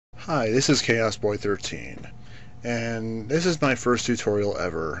Hi, this is ChaosBoy13, and this is my first tutorial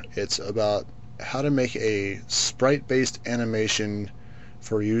ever. It's about how to make a sprite-based animation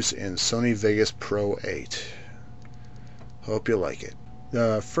for use in Sony Vegas Pro 8. Hope you like it.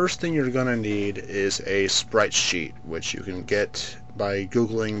 The first thing you're going to need is a sprite sheet, which you can get by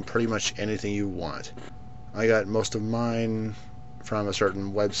Googling pretty much anything you want. I got most of mine from a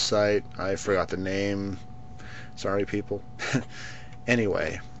certain website. I forgot the name. Sorry, people.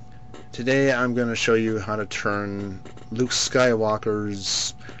 Anyway. Today I'm going to show you how to turn Luke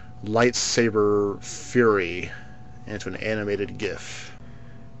Skywalker's lightsaber fury into an animated GIF.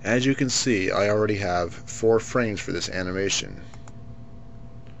 As you can see, I already have 4 frames for this animation.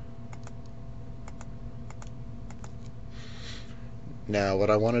 Now what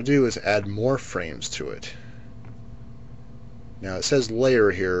I want to do is add more frames to it. Now it says layer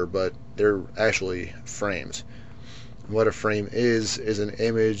here, but they're actually frames. What a frame is an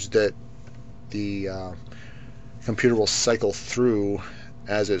image that the computer will cycle through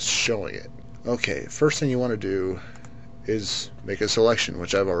as it's showing it. Okay, first thing you want to do is make a selection,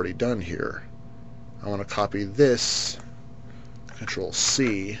 which I've already done here. I want to copy this, Control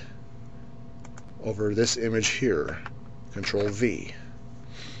C, over this image here, Control V.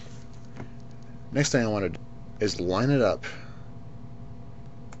 Next thing I want to do is line it up,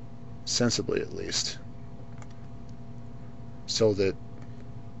 sensibly at least, so that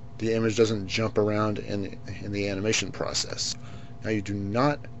the image doesn't jump around in the animation process. Now you do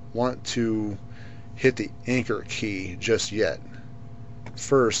not want to hit the anchor key just yet.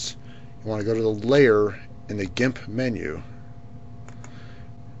 First, you want to go to the layer in the GIMP menu,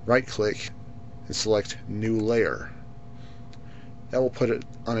 right click and select new layer. That will put it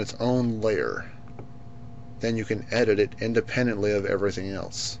on its own layer. Then you can edit it independently of everything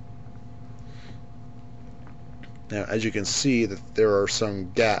else. Now, as you can see, that there are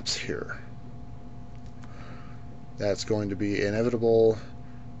some gaps here. That's going to be inevitable.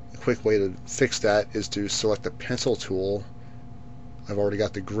 A quick way to fix that is to select the pencil tool. I've already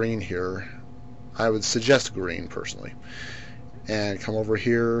got the green here. I would suggest green personally. And come over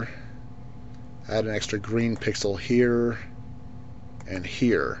here, add an extra green pixel here and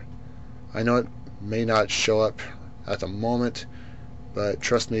here. I know it may not show up at the moment, but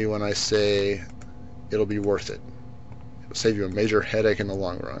trust me when I say it'll be worth it. Save you a major headache in the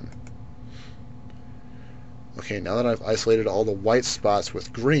long run. Okay, now that I've isolated all the white spots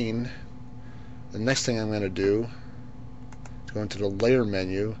with green, the next thing I'm going to do is go into the layer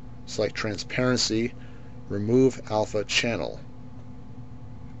menu, select transparency, remove alpha channel.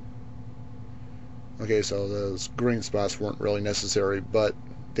 Okay, so those green spots weren't really necessary, but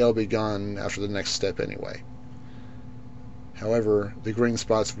they'll be gone after the next step anyway. However, the green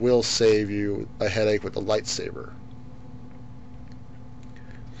spots will save you a headache with the lightsaber.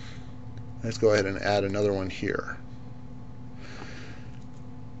 Let's go ahead and add another one here.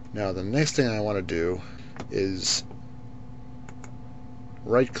 Now the next thing I want to do is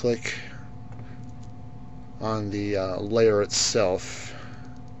right click on the layer itself,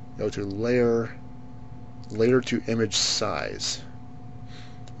 go to layer to image size.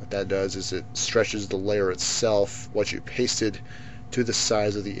 What that does is it stretches the layer itself, what you pasted, to the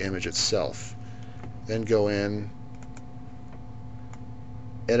size of the image itself. Then go in,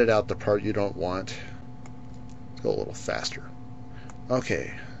 edit out the part you don't want. Go a little faster.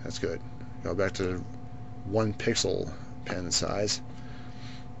 Okay, that's good. Go back to 1 pixel pen size.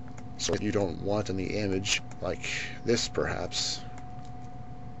 So you don't want in the image, like this perhaps.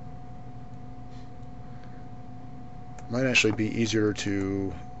 Might actually be easier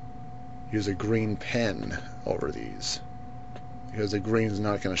to use a green pen over these, because the green is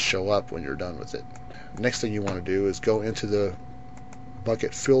not going to show up when you're done with it. Next thing you want to do is go into the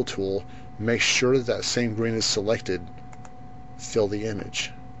bucket fill tool, make sure that same green is selected, fill the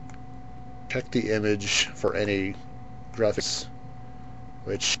image. Check the image for any graphics,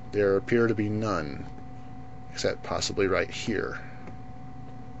 which there appear to be none, except possibly right here.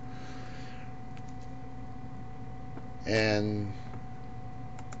 And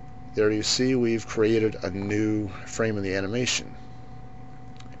there you see we've created a new frame in the animation.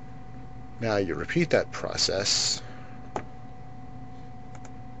 Now you repeat that process.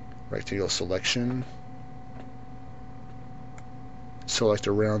 Rectangle selection, select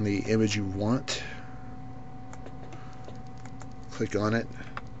around the image you want, click on it,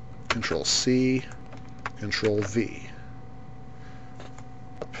 Control C, Control V.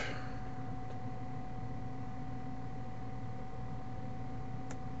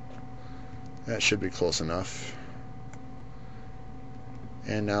 That should be close enough.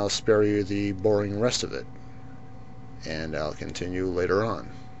 And I'll spare you the boring rest of it, and I'll continue later on.